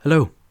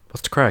Hello,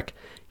 what's the crack?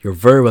 You're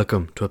very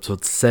welcome to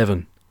episode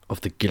 7 of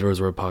the Gilroy's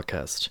World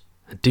podcast.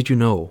 And did you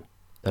know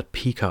that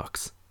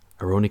peacocks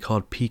are only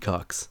called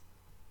peacocks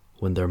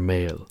when they're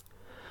male?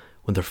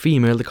 When they're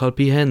female, they're called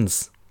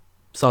peahens.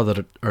 Saw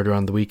that earlier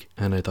on the week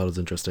and I thought it was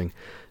interesting.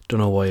 Don't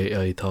know why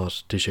I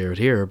thought to share it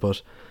here,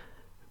 but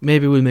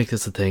maybe we'll make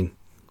this a thing.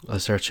 I'll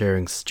start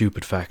sharing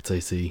stupid facts I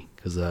see,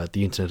 because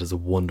the internet is a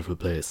wonderful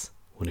place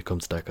when it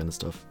comes to that kind of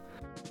stuff.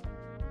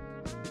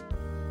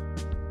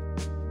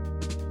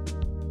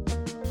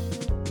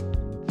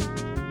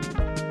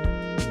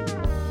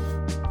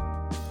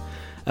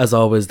 As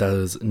always, that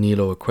is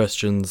Nilo with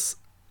questions.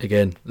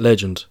 Again,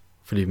 legend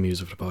for leaving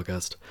music for the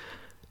podcast.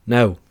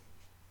 Now,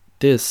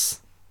 this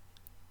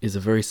is a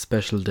very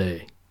special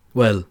day.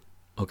 Well,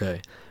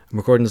 okay, I'm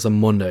recording this on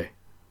Monday,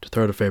 the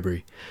 3rd of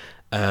February.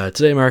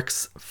 Today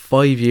marks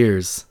 5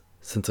 years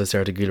since I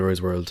started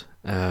Gilroy's World.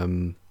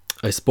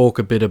 I spoke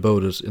a bit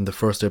about it in the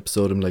first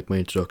episode in my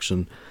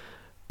introduction.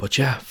 But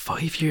yeah,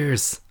 5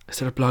 years. I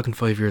started blogging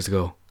 5 years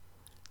ago.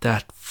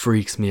 That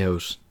freaks me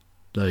out.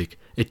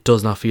 It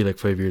does not feel like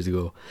 5 years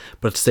ago,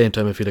 but at the same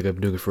time I feel like I've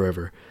been doing it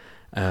forever.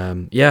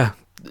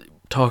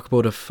 Talk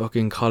about a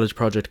fucking college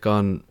project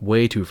gone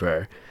way too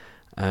far.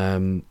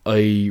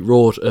 I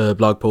wrote a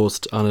blog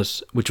post on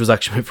it, which was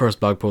actually my first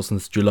blog post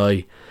since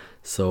July,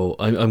 so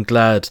I'm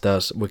glad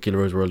that with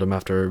Gilroy's World I'm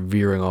after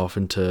veering off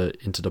into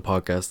the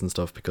podcast and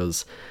stuff,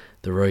 because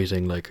the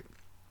writing,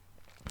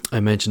 I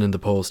mentioned in the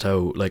post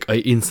how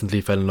I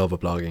instantly fell in love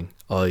with blogging.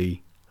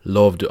 I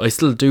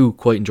still do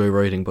quite enjoy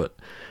writing, but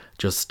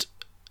just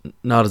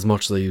not as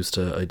much as I used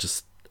to. I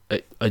just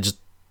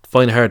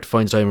find it hard to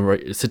find time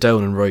and sit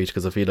down and write,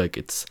 because I feel like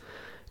it's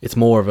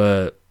more of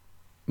a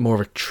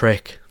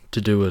trek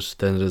to do it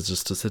than it is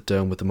just to sit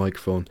down with the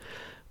microphone.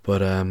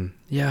 But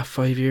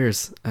 5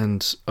 years,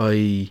 and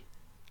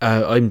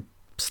I'm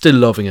still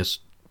loving it.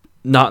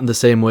 Not in the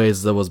same ways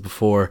as I was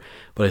before,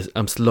 but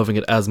I'm still loving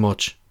it as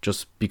much,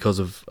 just because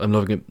I'm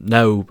loving it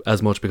now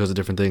as much because of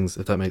different things,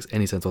 if that makes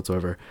any sense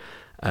whatsoever.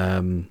 So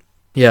I'm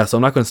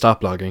not going to stop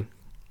blogging.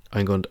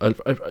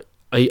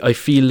 I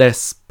feel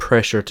less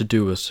pressure to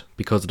do it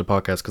because of the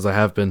podcast, because I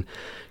have been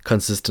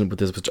consistent with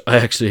this, which I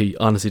actually,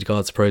 honestly to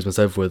God, surprised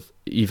myself with.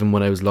 Even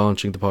when I was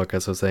launching the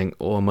podcast, I was saying,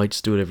 I might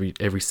just do it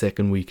every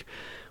second week.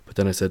 But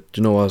then I said,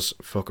 you know what,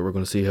 fuck it, we're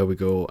going to see how we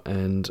go.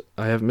 And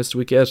I haven't missed a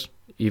week yet,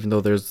 even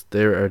though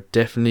there are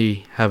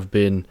definitely have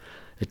been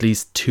at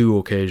least 2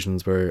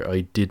 occasions where I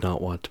did not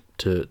want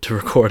to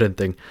record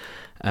anything.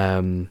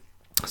 And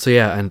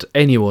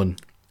anyone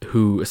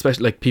who,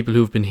 especially people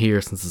who've been here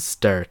since the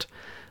start,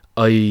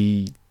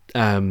 I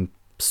am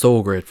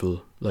so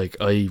grateful.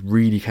 I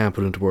really can't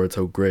put into words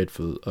how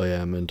grateful I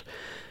am, and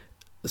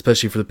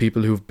especially for the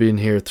people who've been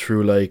here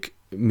through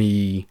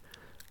me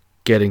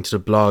getting to the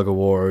blog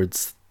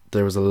awards.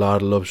 There was a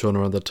lot of love shown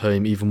around that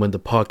time. Even when the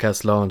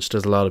podcast launched,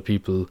 there's a lot of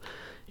people,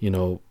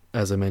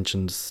 as I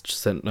mentioned, just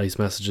sent nice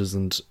messages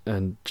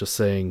and just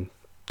saying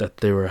that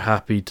they were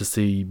happy to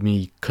see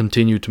me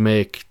continue to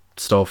make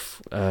stuff.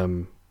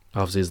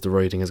 Obviously, as the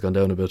writing has gone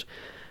down a bit,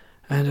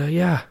 and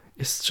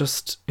it's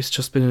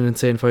just been an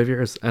insane 5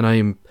 years, and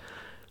I'm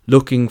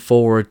looking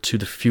forward to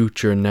the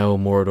future now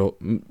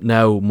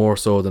more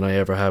so than I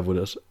ever have with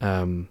it.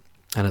 And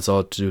it's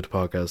all to do with the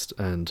podcast,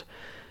 and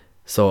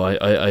so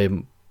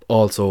I'm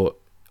also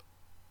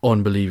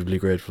unbelievably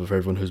grateful for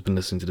everyone who's been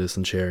listening to this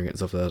and sharing it and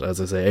stuff like that. As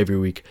I say, every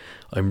week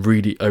I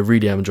really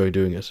am enjoying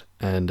doing it,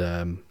 and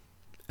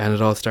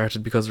it all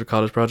started because of a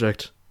college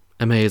project.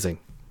 Amazing,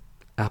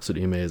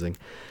 absolutely amazing.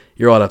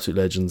 You're all absolute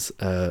legends.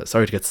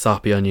 Sorry to get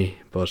soppy on you,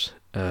 but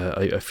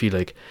I feel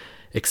like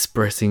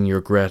expressing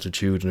your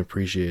gratitude and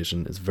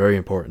appreciation is very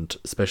important,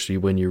 especially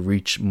when you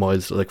reach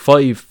milestone.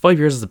 5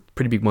 years is a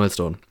pretty big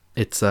milestone.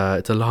 It's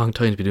a long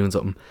time to be doing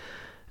something.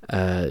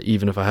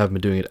 Even if I haven't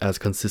been doing it as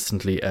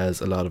consistently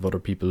as a lot of other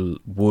people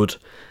would.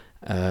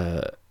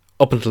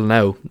 Up until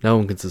now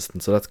I'm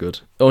consistent, so that's good.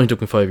 It only took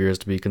me 5 years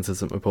to be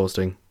consistent with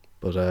posting,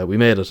 but we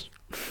made it.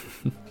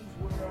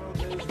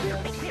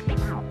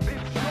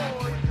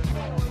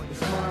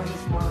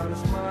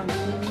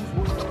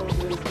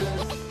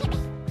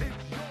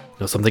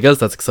 Now, something else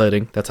that's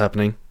exciting that's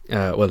happening,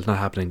 not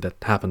happening, that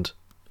happened,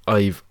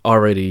 I've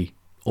already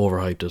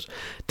overhyped it.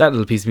 That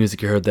little piece of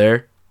music you heard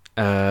there,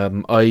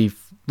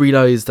 I've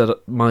realised that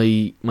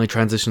my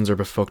transitions are a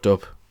bit fucked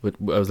up. I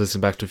was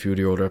listening back to a few of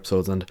the older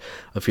episodes, and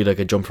I feel like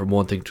I jump from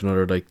one thing to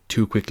another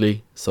too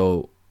quickly,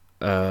 so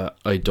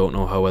I don't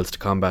know how else to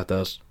combat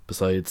that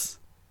besides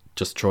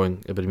just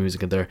throwing a bit of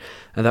music in there.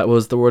 And that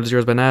was The World Is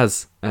Yours by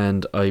Nas,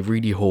 and I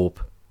really hope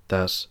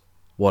that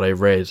what I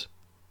read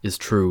is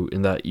true,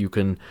 in that you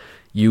can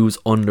use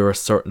under a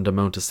certain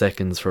amount of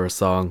seconds for a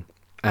song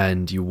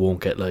and you won't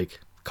get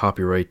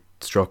copyright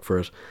struck for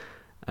it.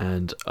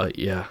 And I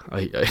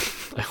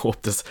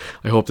hope this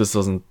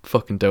doesn't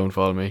fucking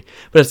downfall me.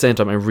 But at the same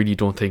time, I really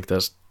don't think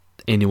that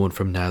anyone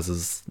from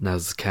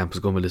Nas's camp is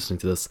going to be listening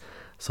to this,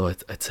 so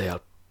I'd say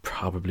I'll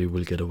probably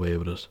will get away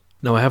with it.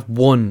 Now, I have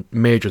one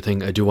major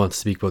thing I do want to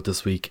speak about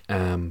this week,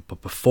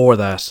 but before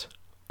that,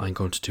 I'm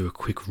going to do a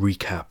quick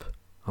recap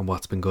on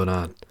what's been going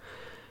on.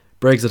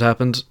 Brexit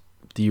happened.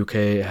 The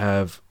UK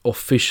have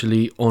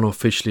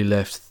unofficially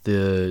left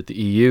the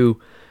EU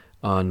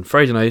on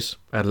Friday night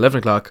at 11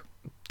 o'clock.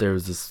 There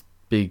was this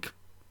big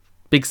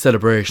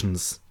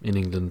celebrations in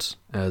England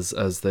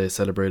as they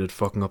celebrated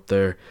fucking up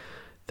their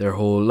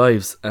whole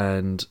lives,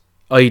 and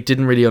I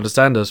didn't really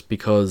understand it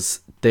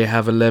because they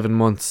have 11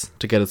 months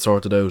to get it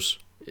sorted out.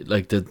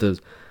 Like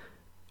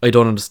I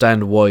don't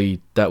understand why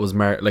that was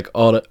like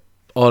all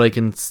I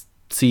can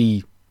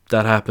see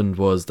that happened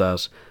was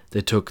that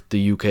they took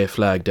the UK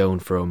flag down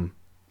from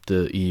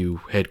the EU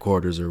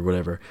headquarters or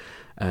whatever,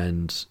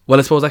 and well,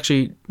 I suppose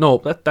actually no,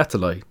 that's a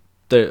lie.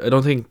 I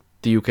don't think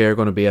the UK are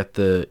going to be at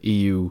the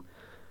EU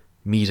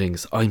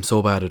meetings. I'm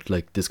so bad at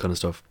like this kind of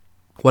stuff,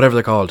 whatever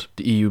they're called,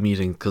 the EU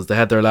meeting, because they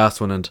had their last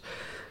one and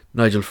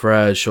Nigel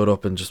Farage showed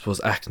up and just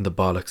was acting the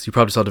bollocks. You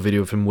probably saw the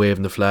video of him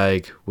waving the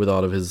flag with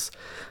all of his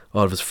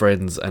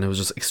friends, and it was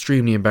just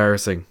extremely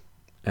embarrassing.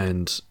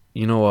 And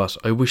you know what?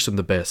 I wish them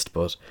the best,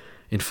 but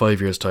in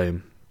 5 years'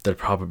 time, they'll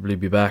probably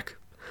be back.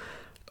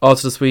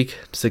 Also this week,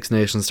 the Six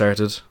Nations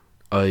started.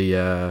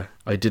 I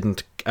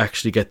didn't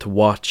actually get to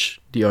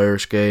watch the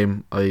Irish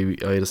game. I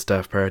had a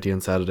staff party on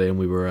Saturday, and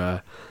we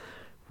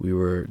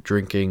were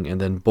drinking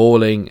and then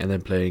bowling and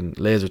then playing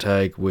laser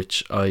tag,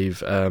 which I've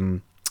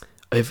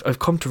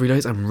come to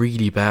realise I'm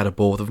really bad at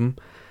both of them.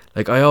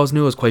 Like, I always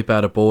knew I was quite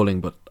bad at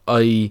bowling, but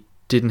I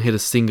didn't hit a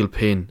single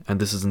pin, and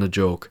this isn't a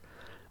joke,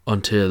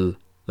 until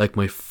like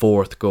my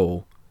fourth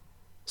go.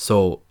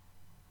 So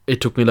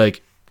it took me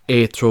like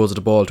 8 throws of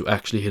the ball to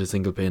actually hit a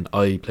single pin.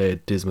 I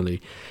played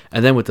dismally.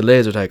 And then with the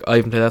laser tag, I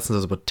haven't played that since I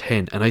was about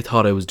 10, and I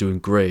thought I was doing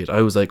great.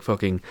 I was like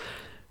fucking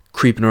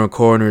creeping around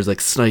corners,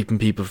 like sniping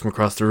people from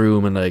across the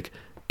room and like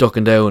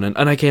ducking down, and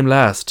I came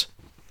last.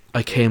 I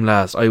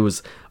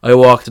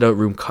walked out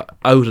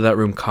of that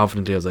room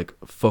confidently. I was like,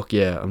 fuck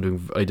yeah,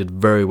 I did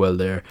very well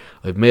there.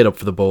 I've made up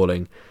for the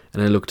bowling.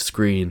 And I looked at the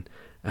screen,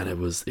 and it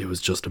was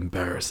just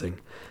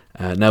embarrassing.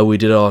 Now, we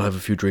did all have a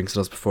few drinks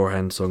with us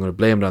beforehand, so I'm going to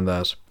blame it on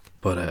that.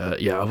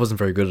 But yeah, I wasn't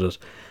very good at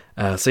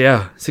it. So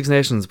yeah, Six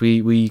Nations,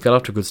 we got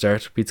off to a good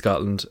start, beat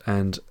Scotland,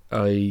 and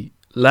I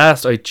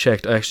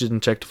checked, I actually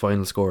didn't check the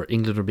final score.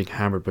 England were being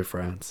hammered by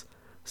France,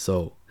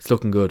 so it's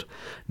looking good.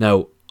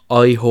 Now,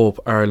 I hope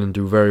Ireland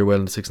do very well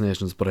in the Six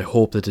Nations, but I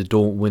hope that they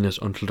don't win it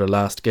until their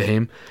last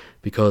game,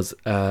 because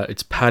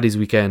it's Paddy's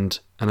weekend,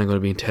 and I'm going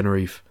to be in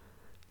Tenerife.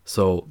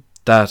 So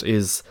that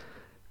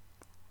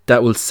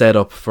will set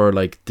up for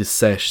like this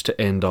sesh to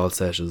end all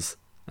sessions,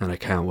 and I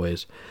can't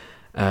wait.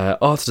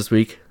 Also this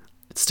week,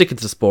 sticking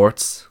to the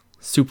sports,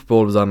 Super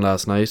Bowl was on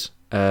last night.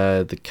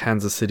 The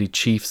Kansas City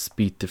Chiefs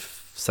beat the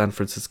San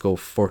Francisco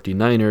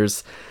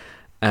 49ers,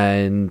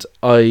 and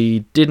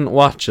I didn't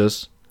watch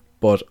it,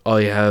 but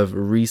I have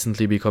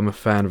recently become a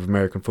fan of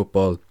American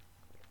football.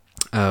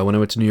 When I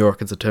went to New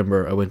York in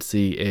September, I went to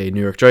see a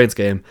New York Giants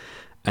game,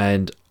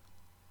 and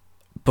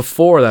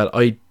before that,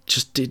 I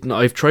just didn't.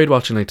 I've tried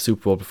watching like the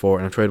Super Bowl before,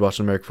 and I've tried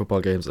watching American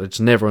football games. I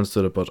just never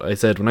understood it, but I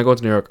said when I go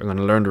to New York, I'm going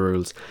to learn the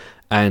rules,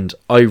 and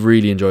I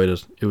really enjoyed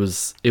it. It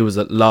was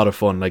a lot of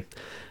fun. Like,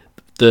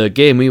 the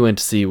game we went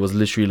to see was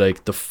literally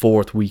like the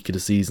 4th week of the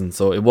season,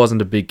 so it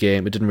wasn't a big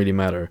game. It didn't really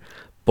matter,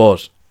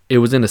 but it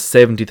was in a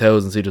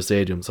 70,000 seater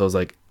stadium, so it was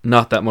like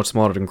not that much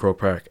smaller than Croke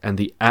Park, and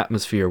the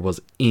atmosphere was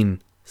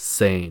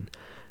insane.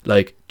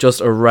 Like,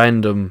 just a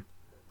random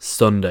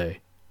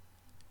Sunday,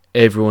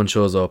 everyone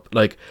shows up.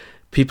 Like,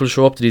 people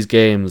show up to these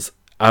games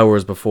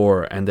hours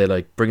before, and they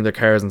like bring their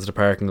cars into the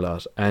parking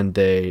lot, and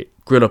they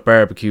grill up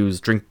barbecues,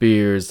 drink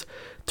beers,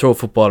 throw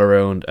football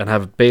around, and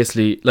have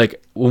basically,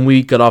 like, when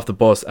we got off the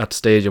bus at the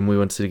stadium, we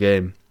went to the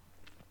game,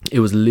 it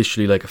was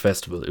literally like a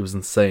festival. It was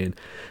insane.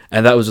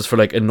 And that was just for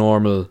like a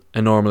normal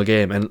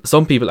game. And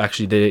some people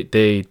actually,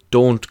 they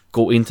don't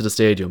go into the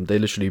stadium. They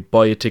literally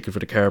buy a ticket for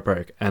the car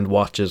park and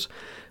watch it.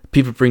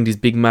 People bring these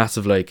big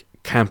massive like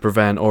camper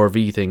van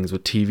RV things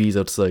with TVs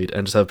outside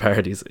and just have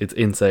parties. It's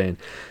insane.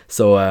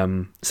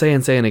 So say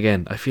insane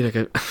again. I feel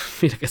like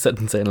I said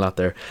insane a lot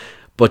there.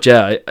 But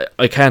yeah,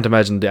 I can't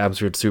imagine the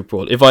atmosphere at the Super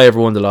Bowl. If I ever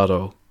won the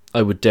lotto,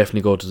 I would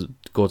definitely go to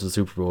the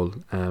Super Bowl.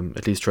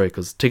 At least try,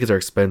 because tickets are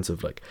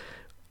expensive.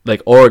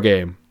 Like our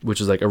game,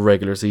 which is like a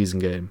regular season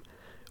game,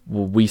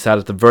 we sat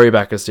at the very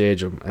back of the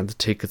stadium, and the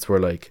tickets were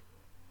like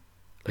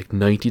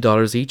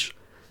 $90 each,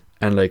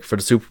 and like for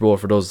the Super Bowl,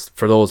 for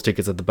those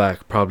tickets at the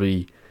back,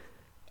 probably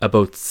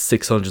about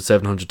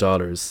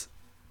 $600-$700,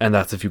 and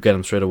that's if you get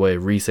them straight away.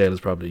 Resale is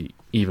probably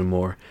even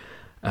more.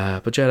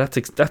 But yeah, that's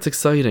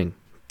exciting.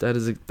 That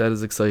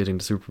is exciting,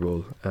 the Super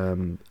Bowl.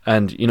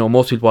 And you know,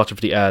 most people watch it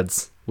for the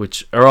ads,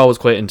 which are always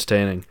quite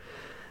entertaining.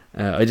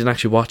 I didn't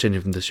actually watch any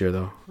of them this year,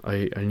 though.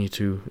 I need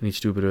to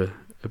do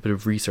a bit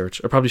of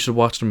research. I probably should have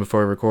watched them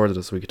before I recorded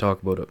it so we could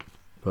talk about it.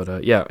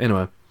 But yeah,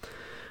 anyway,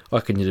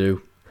 what can you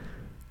do?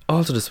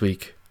 Also this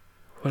week,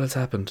 what has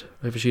happened?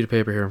 I have a sheet of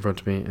paper here in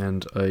front of me,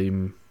 and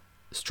I'm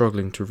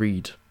struggling to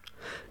read.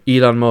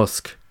 Elon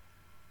Musk,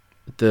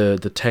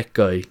 the tech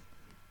guy,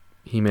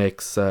 he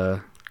makes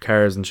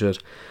cars and shit,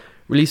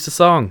 released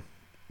an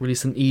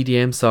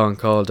EDM song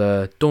called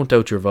 "Don't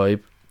Doubt Your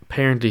Vibe."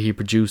 apparently he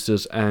produced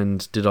it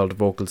and did all the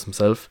vocals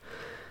himself.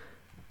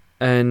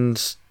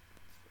 And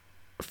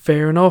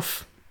fair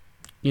enough.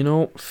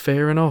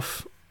 Fair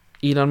enough.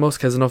 Elon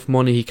Musk has enough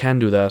money, he can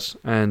do that.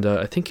 And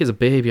I think he has a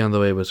baby on the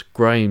way with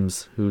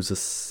Grimes, who's a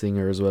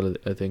singer as well,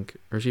 I think.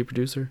 Or is she a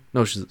producer?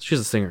 No, she's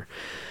a singer.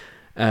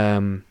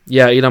 Elon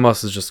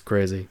Musk is just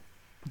crazy.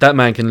 That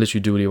man can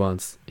literally do what he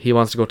wants. He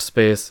wants to go to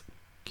space,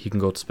 he can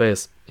go to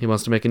space. He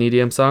wants to make an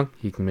EDM song,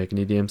 he can make an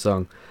EDM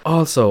song.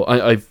 Also,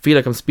 I feel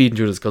like I'm speeding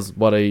through this because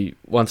what I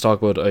want to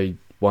talk about, I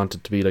want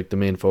it to be like the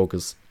main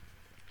focus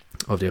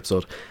of the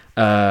episode.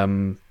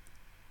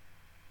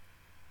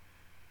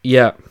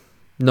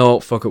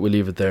 No, fuck it, we'll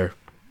leave it there.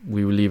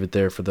 We will leave it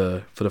there for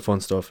the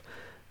fun stuff,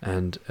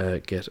 and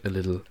get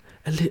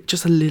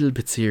just a little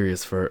bit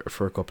serious for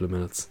a couple of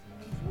minutes.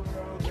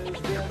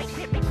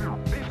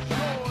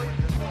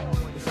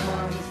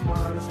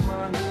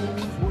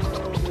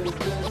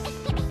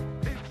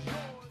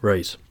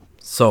 Right,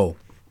 so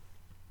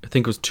I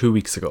think it was 2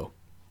 weeks ago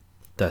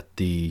that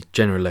the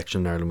general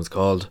election in Ireland was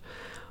called.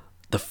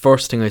 The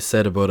first thing I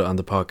said about it on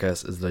the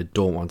podcast is that I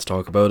don't want to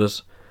talk about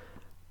it.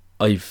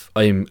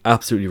 I'm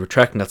absolutely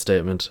retracting that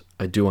statement.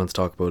 I do want to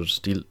talk about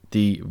it.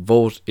 The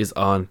vote is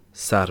on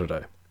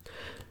Saturday.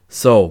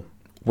 So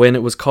when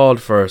it was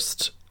called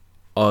first,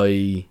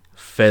 I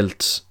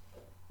felt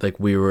like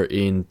we were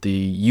in the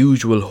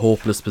usual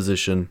hopeless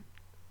position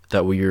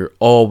that we are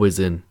always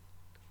in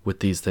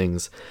with these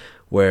things,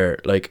 where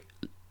like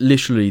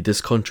literally this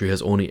country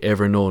has only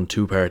ever known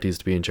two parties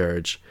to be in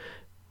charge: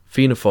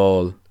 Fianna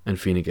Fáil and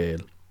Fine Gael.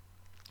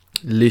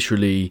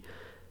 Literally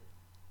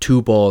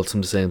two balls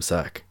from the same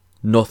sack.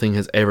 Nothing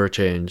has ever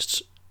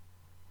changed.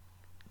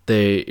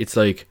 It's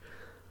like,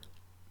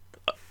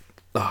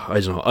 I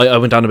don't know. I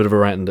went on a bit of a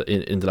rant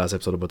in the last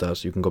episode about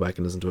that. You can go back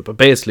and listen to it. But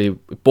basically,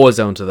 it boils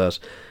down to that.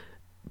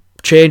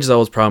 Change is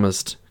always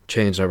promised.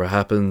 Change never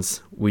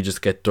happens. We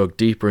just get dug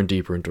deeper and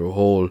deeper into a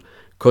hole.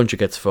 Country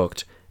gets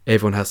fucked.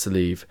 Everyone has to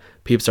leave.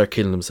 People start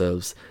killing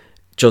themselves.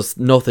 Just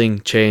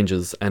nothing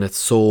changes. And it's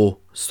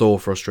so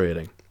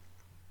frustrating.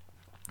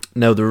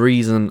 Now, the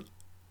reason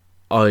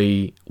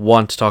I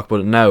want to talk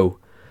about it now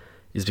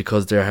is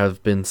because there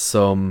have been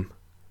some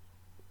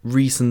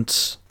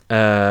recent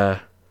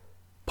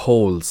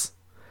polls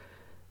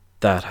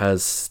that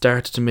has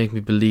started to make me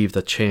believe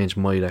that change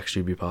might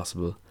actually be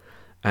possible,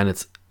 and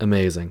it's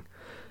amazing.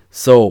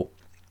 So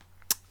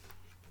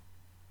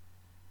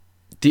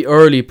the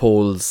early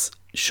polls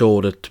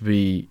showed it to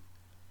be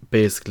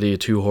basically a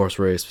 2-horse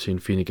race between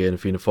Fine Gael and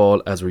Fianna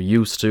Fáil, as we're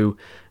used to.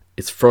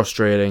 It's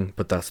frustrating,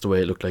 but that's the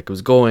way it looked like it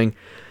was going.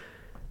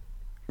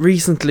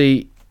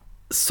 Recently,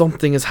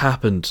 something has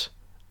happened,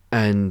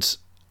 and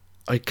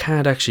I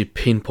can't actually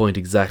pinpoint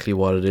exactly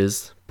what it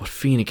is, but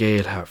Fine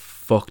Gael have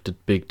fucked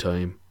it big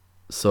time.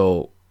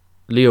 So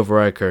Leo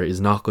Varadkar is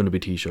not going to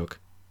be Taoiseach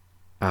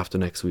after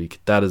next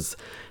week. That is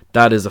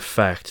a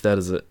fact. I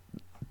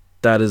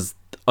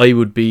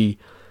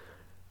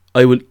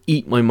will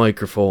eat my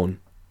microphone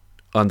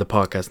on the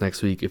podcast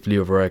next week if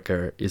Leo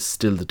Varadkar is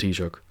still the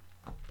Taoiseach.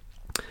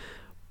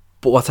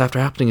 But what's after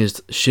happening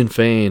is Sinn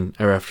Féin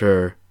are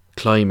after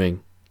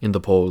climbing in the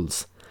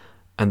polls.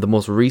 And the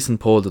most recent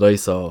poll that I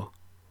saw,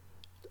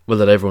 well,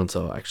 that everyone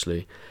saw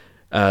actually,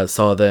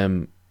 saw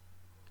them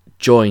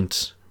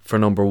joint for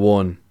number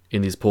one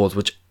in these polls,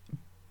 which,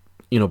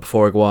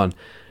 before I go on,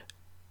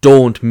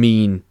 don't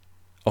mean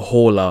a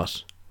whole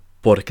lot,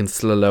 but it can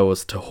still allow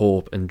us to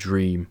hope and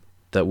dream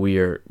that we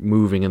are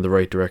moving in the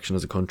right direction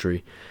as a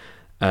country.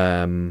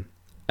 And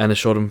it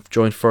showed them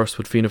joint first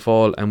with Fianna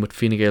Fáil and with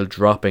Fine Gael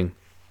dropping.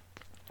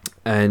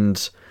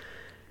 And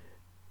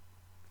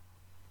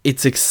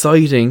it's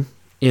exciting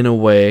in a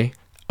way.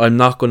 I'm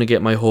not going to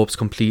get my hopes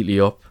completely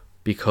up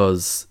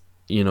because,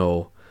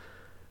 the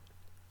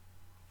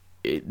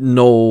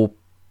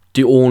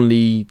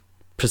only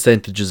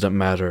percentages that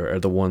matter are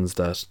the ones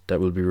that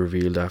will be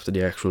revealed after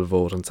the actual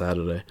vote on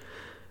Saturday.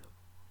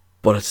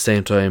 But at the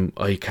same time,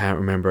 I can't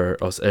remember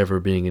us ever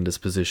being in this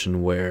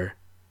position where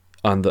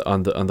on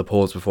the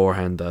polls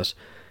beforehand that,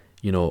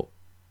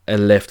 a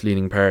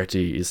left-leaning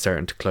party is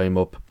starting to climb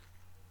up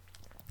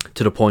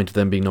to the point of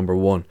them being number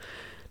one.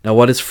 Now,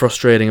 what is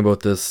frustrating about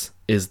this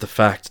is the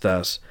fact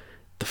that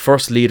the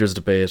first leaders'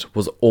 debate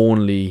was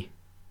only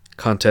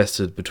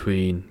contested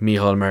between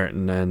Micheál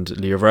Martin and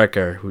Leo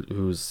Varadkar,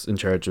 who's in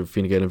charge of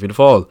Fine Gael and Fianna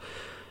Fáil.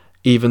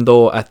 Even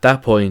though at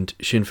that point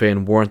Sinn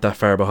Féin weren't that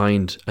far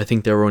behind. I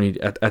think they were only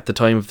at the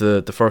time of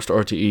the first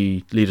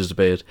RTE leaders'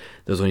 debate,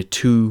 there was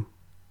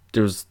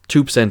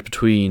 2%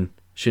 between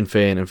Sinn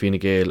Féin and Fine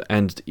Gael,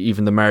 and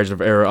even the margin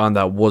of error on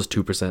that was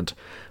 2%.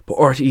 But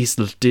RTE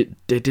still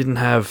didn't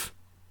have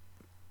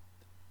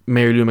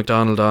Mary Lou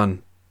McDonald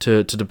on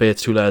to debate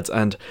two lads,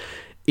 and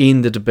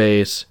in the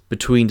debate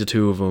between the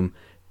two of them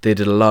they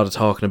did a lot of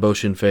talking about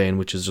Sinn Féin,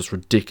 which is just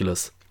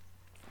ridiculous.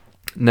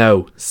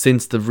 Now,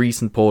 since the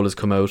recent poll has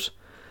come out,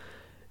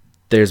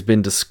 there's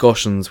been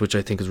discussions, which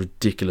I think is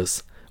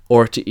ridiculous.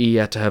 RTE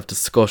had to have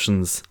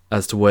discussions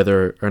as to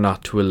whether or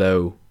not to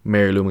allow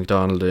Mary Lou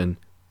McDonald in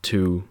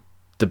to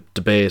the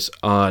debate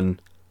on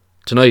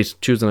tonight,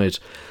 Tuesday night.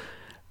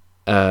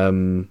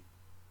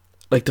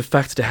 Like the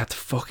fact that they had to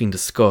fucking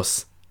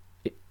discuss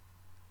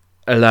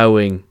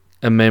allowing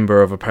a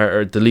member of a party,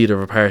 or the leader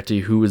of a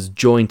party who is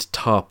joint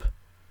top,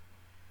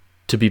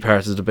 to be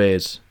part of the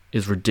debate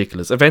is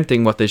ridiculous. If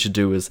anything, what they should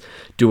do is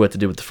do what they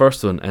did with the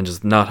first one and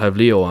just not have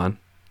Leo on,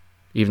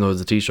 even though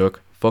he's a Taoiseach.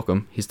 Fuck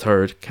him, he's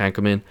third, can't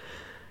come in.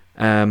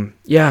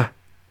 Yeah,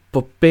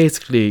 but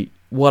basically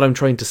what I'm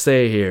trying to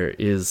say here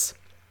is,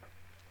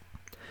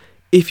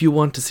 if you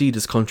want to see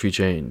this country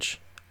change,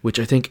 which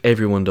I think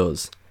everyone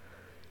does,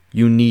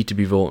 you need to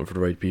be voting for the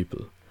right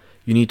people.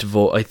 You need to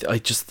vote.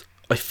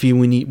 I feel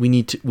we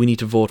need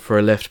to vote for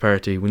a left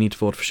party. We need to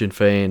vote for Sinn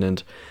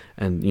Féin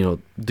and you know,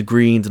 the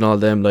Greens and all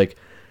them. Like,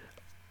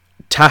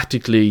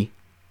 tactically,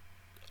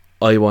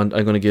 I'm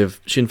going to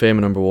give Sinn Féin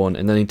my number one,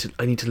 and then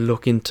I need to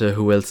look into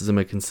who else is in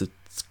my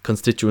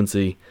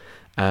constituency,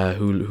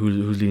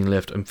 who's leaning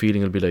left. I'm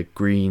feeling it'll be like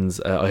Greens.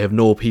 I have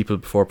no People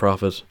Before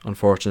Profit,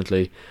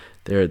 unfortunately.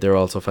 They're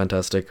also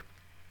fantastic.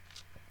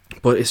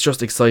 But it's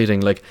just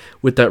exciting. Like,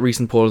 with that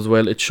recent poll as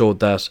well, it showed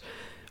that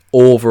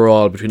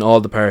overall between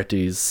all the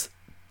parties,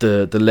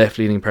 the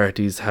left-leaning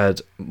parties had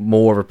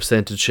more of a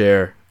percentage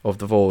share of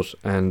the vote.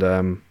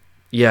 And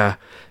yeah,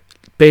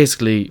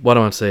 basically what I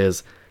want to say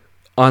is,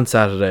 on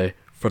Saturday,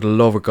 for the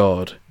love of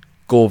God,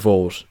 go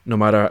vote. No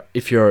matter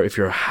if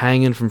you're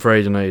hanging from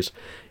Friday night,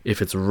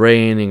 if it's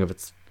raining, if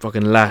it's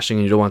fucking lashing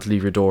and you don't want to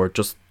leave your door,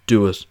 just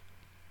do it.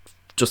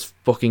 Just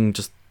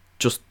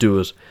do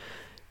it.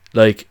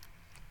 Like,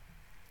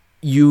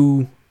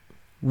 you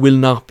will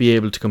not be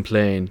able to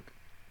complain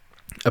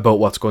about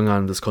what's going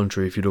on in this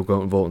country if you don't go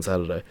out and vote on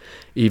Saturday.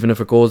 Even if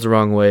it goes the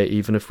wrong way,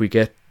 even if we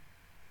get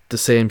the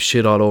same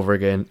shit all over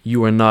again,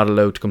 you are not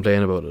allowed to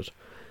complain about it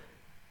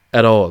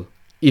at all.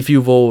 If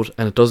you vote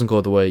and it doesn't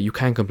go the way, you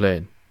can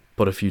complain.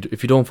 But if you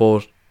don't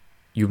vote,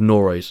 you've no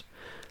right.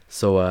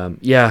 So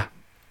yeah,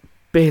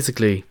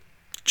 basically,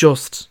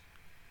 just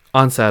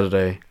on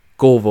Saturday,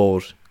 go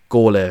vote,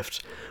 go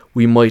left.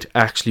 We might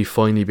actually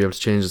finally be able to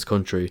change this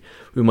country.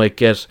 We might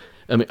get,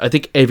 I mean, I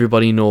think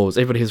everybody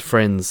has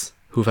friends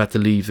who've had to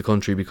leave the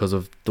country because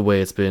of the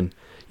way it's been.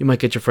 You might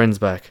get your friends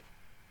back.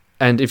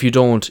 And if you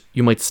don't,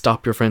 you might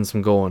stop your friends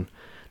from going.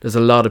 There's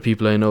a lot of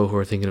people I know who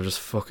are thinking of just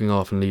fucking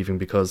off and leaving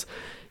because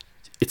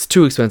it's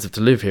too expensive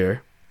to live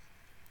here.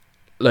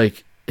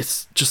 Like,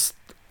 it's just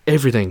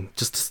everything.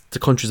 Just the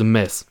country's a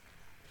mess.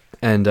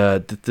 And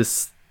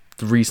the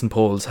recent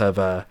polls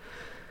have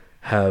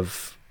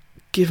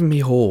given me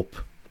hope,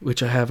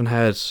 which I haven't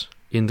had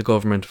in the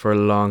government for a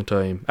long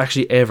time.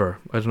 Actually, ever.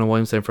 I don't know why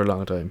I'm saying for a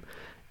long time.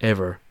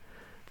 Ever.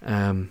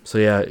 So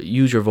yeah,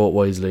 use your vote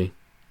wisely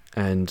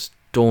and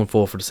don't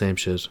vote for the same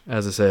shit.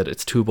 As I said,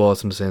 it's two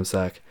balls in the same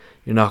sack.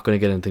 You're not going to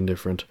get anything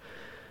different.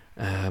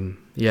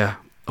 Yeah,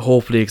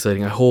 hopefully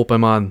exciting. I hope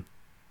I'm on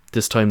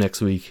this time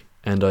next week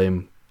and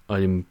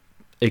I'm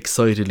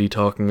excitedly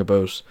talking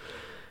about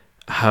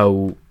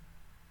how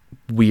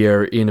we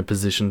are in a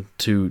position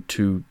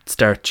to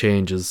start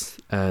changes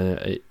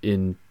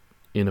in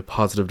a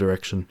positive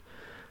direction.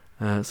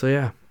 So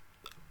yeah,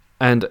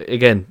 and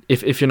again,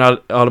 if you're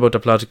not all about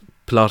the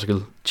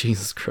political,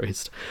 Jesus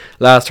Christ,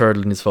 last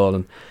hurdle and he's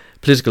fallen,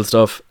 political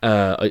stuff,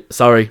 I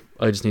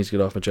just need to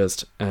get off my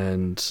chest,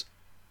 and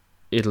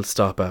it'll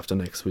stop after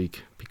next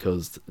week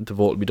because the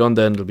vote will be done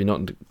then.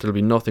 There'll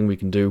be nothing we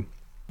can do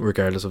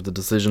regardless of the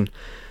decision.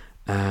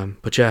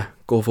 But yeah,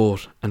 go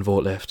vote and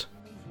vote left.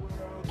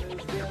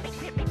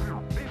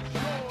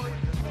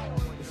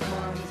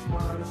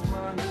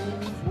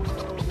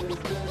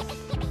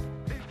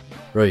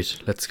 Right,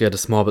 let's get a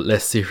small bit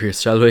less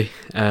serious, shall we?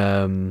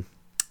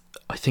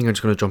 I think I'm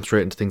just going to jump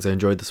straight into things I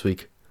enjoyed this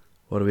week.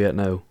 What are we at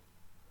now?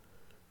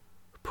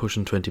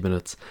 Pushing 20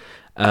 minutes.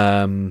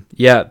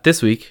 Yeah,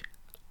 this week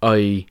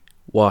I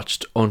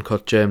watched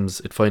Uncut Gems.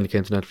 It finally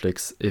came to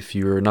Netflix. If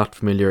you're not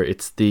familiar,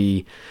 it's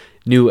the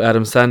new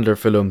Adam Sandler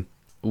film,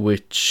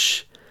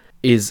 which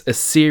is a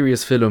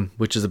serious film,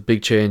 which is a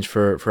big change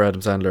for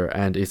Adam Sandler,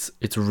 and it's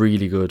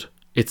really good.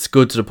 It's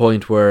good to the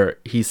point where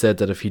he said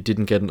that if he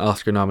didn't get an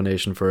Oscar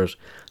nomination for it,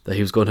 that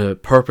he was going to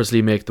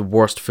purposely make the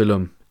worst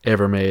film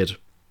ever made,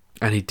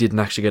 and he didn't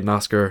actually get an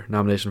Oscar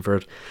nomination for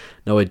it.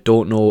 Now, I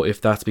don't know if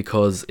that's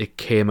because it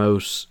came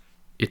out,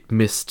 it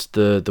missed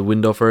the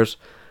window for it,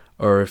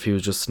 or if he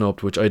was just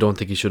snubbed, which I don't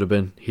think he should have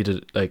been. He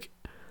did, like,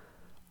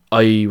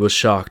 I was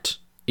shocked,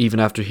 even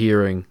after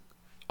hearing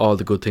all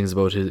the good things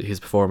about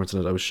his performance in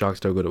it. I was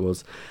shocked how good it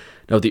was.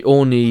 Now, the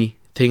only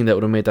thing that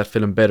would have made that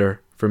film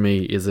better for me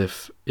is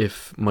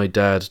if my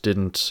dad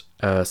didn't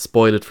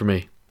spoil it for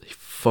me. He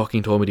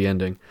fucking told me the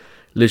ending.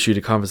 Literally,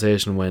 the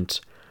conversation went,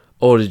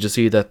 "Oh, did you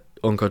see that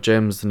Uncut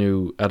Gems, the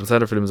new Adam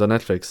Sandler film, is on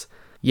Netflix?"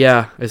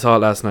 "Yeah, I saw it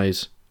last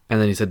night." And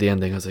then he said the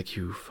ending. I was like,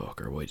 "You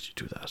fucker, why did you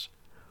do that?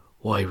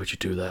 Why would you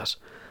do that?"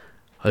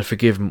 I'll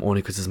forgive him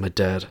only because he's my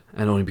dad,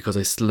 and only because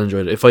I still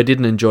enjoyed it. If I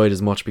didn't enjoy it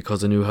as much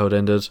because I knew how it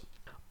ended,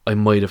 I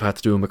might have had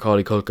to do a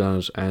Macaulay Culkin on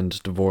it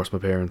and divorce my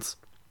parents.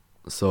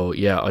 So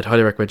yeah, I'd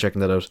highly recommend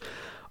checking that out.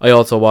 I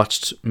also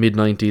watched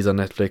Mid-90s on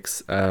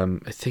Netflix.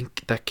 I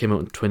think that came out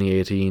in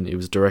 2018. It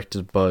was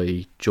directed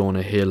by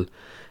Jonah Hill,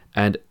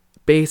 and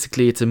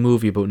basically it's a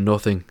movie about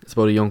nothing. It's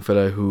about a young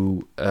fella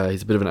who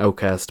he's a bit of an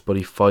outcast, but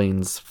he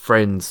finds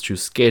friends through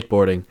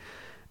skateboarding,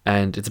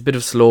 and it's a bit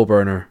of a slow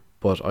burner,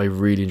 but I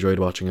really enjoyed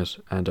watching it,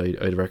 and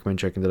I'd recommend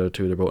checking that out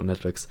too. They're both on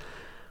Netflix.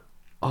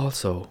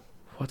 Also,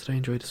 what did I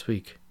enjoy this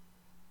week?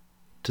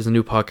 There's a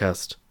new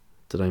podcast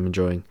that I'm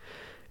enjoying.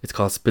 It's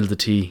called Spill the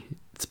Tea.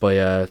 It's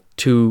by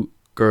two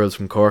girls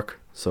from Cork,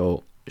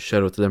 so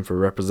shout out to them for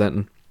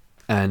representing.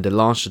 And they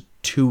launched it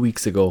 2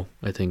 weeks ago,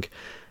 I think,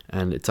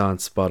 and it's on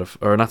Spotify,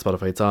 or not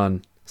Spotify, it's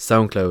on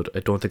SoundCloud.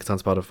 I don't think it's on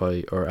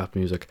Spotify or Apple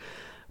Music,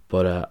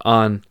 but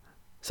on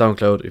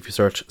SoundCloud, if you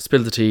search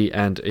Spill the Tea,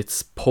 and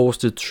it's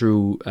posted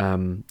through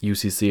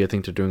UCC. I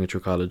think they're doing it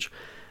through college,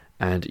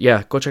 and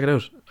yeah, go check it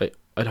out.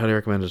 I'd highly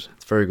recommend it.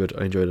 It's very good.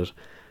 I enjoyed it.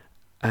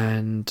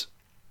 And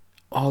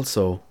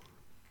also,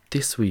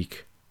 this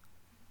week,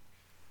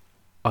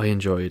 I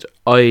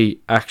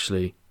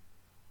actually,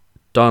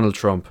 Donald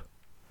Trump,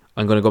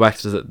 I'm going to go back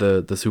to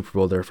the Super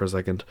Bowl there for a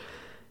second,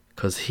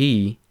 because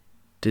he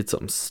did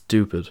something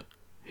stupid.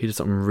 He did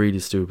something really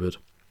stupid.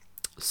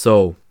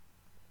 So,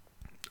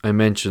 I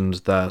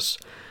mentioned that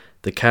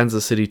the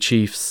Kansas City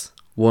Chiefs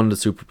won the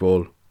Super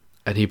Bowl,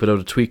 and he put out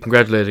a tweet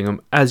congratulating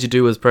him, as you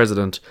do as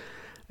president,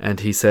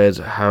 and he said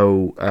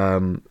how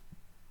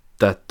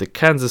that the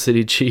Kansas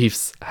City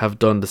Chiefs have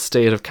done the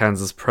state of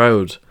Kansas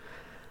proud,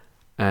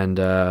 and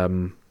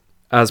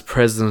as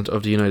president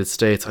of the United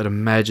States, I'd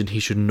imagine he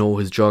should know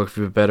his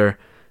geography a bit better,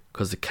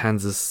 because the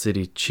Kansas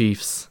City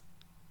Chiefs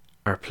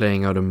are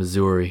playing out in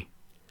Missouri.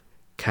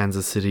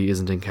 Kansas City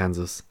isn't in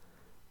Kansas.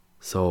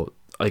 So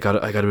I got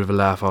a bit of a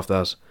laugh off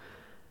that,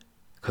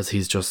 because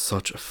he's just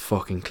such a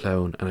fucking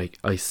clown, and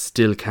I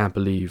still can't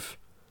believe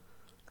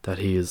that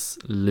he is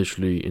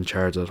literally in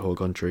charge of that whole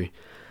country.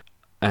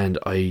 And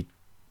I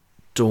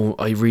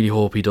really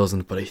hope he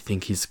doesn't, but I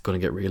think he's going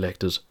to get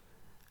re-elected,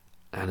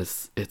 and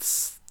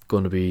it's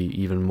going to be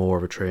even more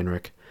of a train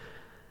wreck.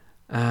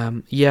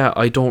 Yeah,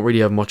 I don't really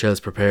have much else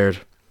prepared.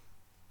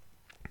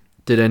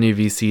 Did any of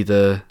you see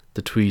the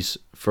tweet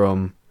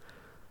from,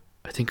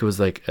 I think it was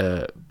like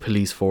a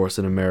police force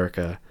in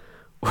America,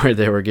 where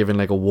they were giving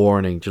like a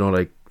warning? Do you know,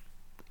 like,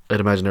 I'd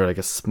imagine they're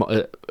like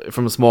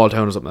from a small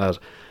town or something like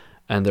that,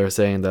 and they're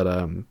saying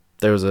that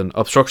there was an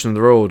obstruction in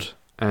the road,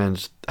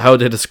 and how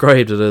they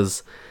described it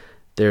is,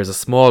 there's a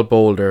small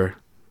boulder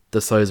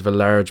the size of a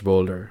large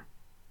boulder.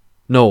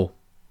 No,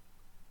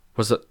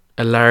 was it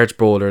a large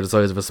boulder the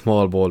size of a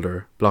small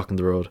boulder blocking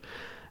the road?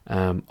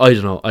 I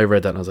don't know. I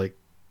read that and I was like,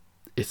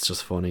 it's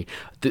just funny.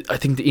 I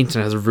think the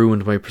internet has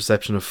ruined my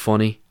perception of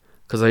funny,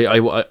 because I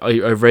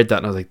read that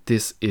and I was like,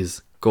 this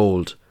is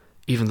gold,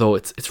 even though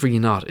it's really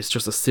not. It's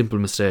just a simple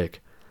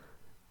mistake.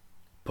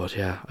 But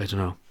yeah, I don't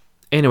know.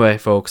 Anyway,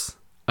 folks,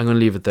 I'm going to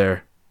leave it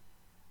there.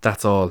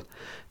 That's all.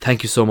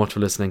 Thank you so much for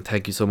listening.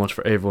 Thank you so much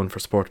for everyone for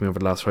supporting me over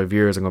the last 5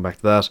 years. I'm going back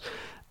to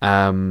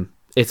that.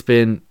 It's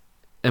been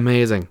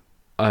amazing,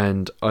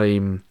 and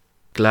I'm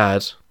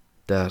glad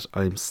that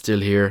I'm still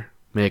here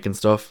making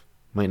stuff.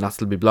 Might not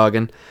still be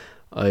blogging.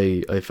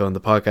 I found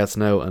the podcast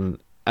now, and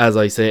as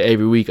I say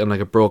every week, I'm like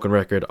a broken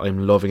record.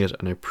 I'm loving it,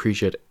 and I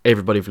appreciate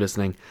everybody for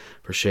listening,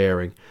 for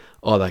sharing,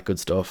 all that good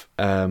stuff.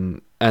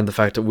 And the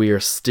fact that we're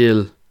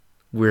still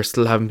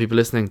having people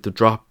listening.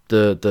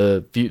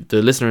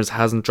 The listeners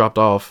hasn't dropped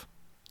off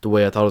the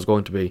way I thought it was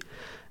going to be,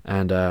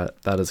 and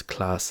that is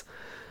class.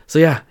 So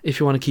yeah, if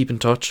you want to keep in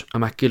touch,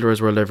 I'm at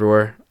Gilroy's World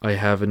everywhere. I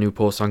have a new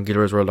post on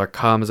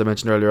gilroysworld.com, as I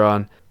mentioned earlier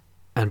on.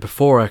 And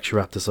before I actually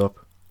wrap this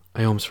up,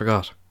 I almost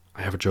forgot.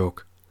 I have a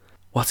joke.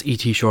 What's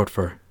ET short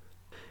for?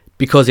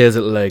 Because he has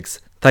little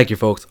legs. Thank you,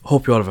 folks.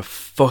 Hope you all have a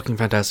fucking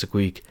fantastic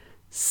week.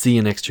 See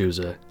you next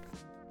Tuesday.